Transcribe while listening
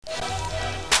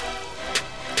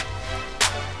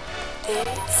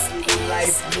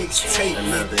Life mixtape,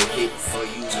 Another hit for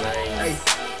you, man. Hey,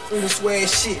 free the Swagg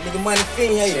shit, nigga, money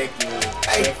fiend, hey.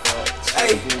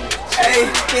 Hey,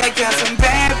 I got some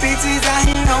bad bitches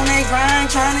out here on they grind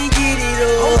tryna get it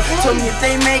up. Told me if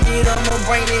they make it, I'ma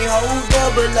bring they whole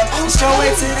double up. Show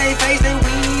it to they face that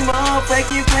we ain't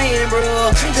motherfucking playing, bro.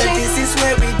 Cause this is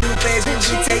what we do, baby,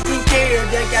 we taking care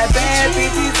of ya. Got bad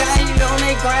bitches out here on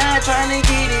they grind tryna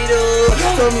get it up.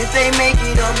 Told me if they make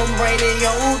it, I'ma bring they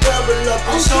whole double up.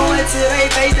 Show it to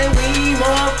they face that we ain't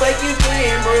motherfucking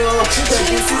playing, bro. Cause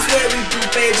this is what we do,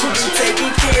 baby, we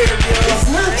taking care of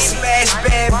ya. smash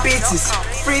bad bitches,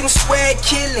 freedom Swagg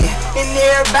killing, and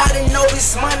everybody know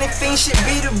this money thing should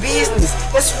be the business.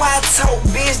 That's why I talk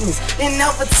business, and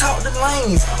never talk the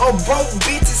lanes. Or broke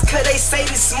bitches, cause they say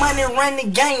this money run the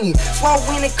game. So I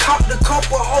went and caught a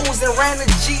couple hoes and ran the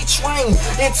G-train,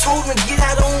 and told them to get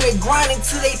out on the grind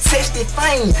until they touch their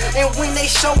fame. And when they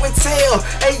show and tell,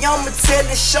 hey, I'ma tell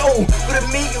the show with a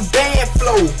million band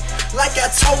flow. Like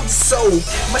I told you so,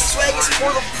 my swag is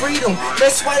full of freedom.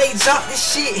 That's why they drop this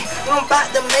shit. And I'm about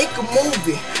to make a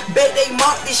movie. Bet they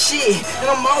mock this shit.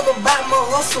 And I'm all about my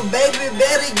hustle, baby.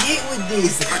 Better get with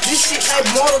this. This shit like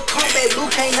Mortal Kombat.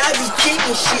 Luke ain't I be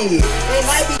kicking shit. And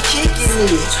I be kicking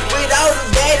it with all the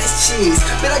baddest chicks.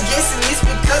 But I guess it's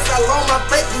because I lost my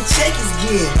fucking check is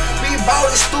getting. We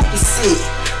ball this stupid shit.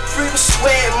 Free the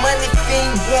Swagg, money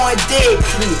fiend, going dead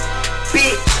clip.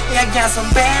 Bitch. I got some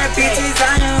bad bitches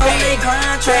out here on they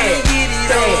grind tryna get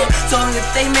it up. So if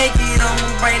they make it,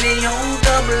 I'ma bring they whole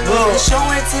double up. Show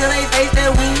it to they face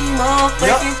that we ain't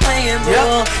motherfucking playing,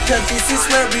 bro. Cause this is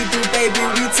what we do, baby,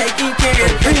 we taking care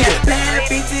of it. Bad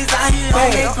bitches out here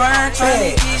on they grind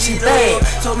tryna get it up.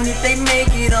 So if they make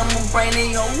it, I'ma bring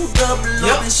they whole double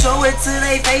up. And show it to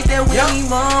they face that we ain't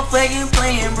motherfucking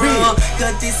playing, bro.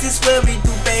 Cause this is what we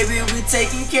do, baby, we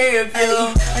taking care of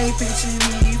it. Ain't picture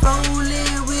me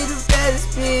rolling with the baddest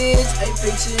bitch. Ain't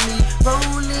picture me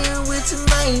rolling with your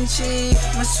main chick.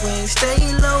 My swing stay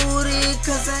loaded,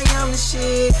 cause I am the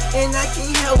shit. And I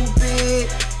can't help it,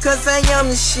 cause I am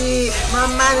the shit. My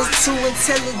mind is too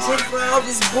intelligent for all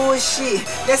this bullshit.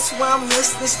 That's why I'm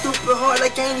listening stupid hard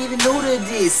like I ain't even new to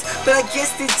this. But I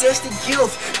guess it's just a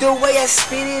gift, the way I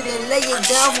spin it and lay it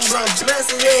down from my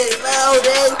blessed head loud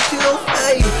and kill.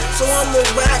 Hey, so I'ma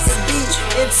ride the beat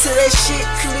until that shit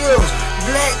clear.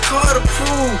 Black card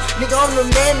approved, nigga, I'm the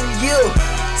man of the year.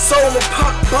 So I'ma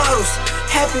pop bottles,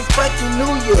 happy fucking new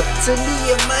year to me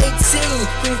and my team.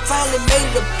 We finally made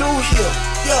it up through here.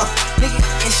 Yeah, nigga,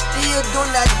 and still doing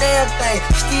that damn thing.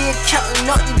 Still counting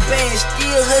up the band,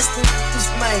 still hustling this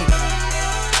man.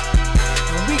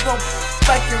 And we gon'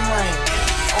 fucking rain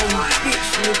on the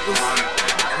bitch niggas.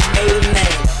 Made a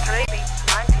name.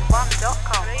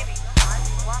 91.com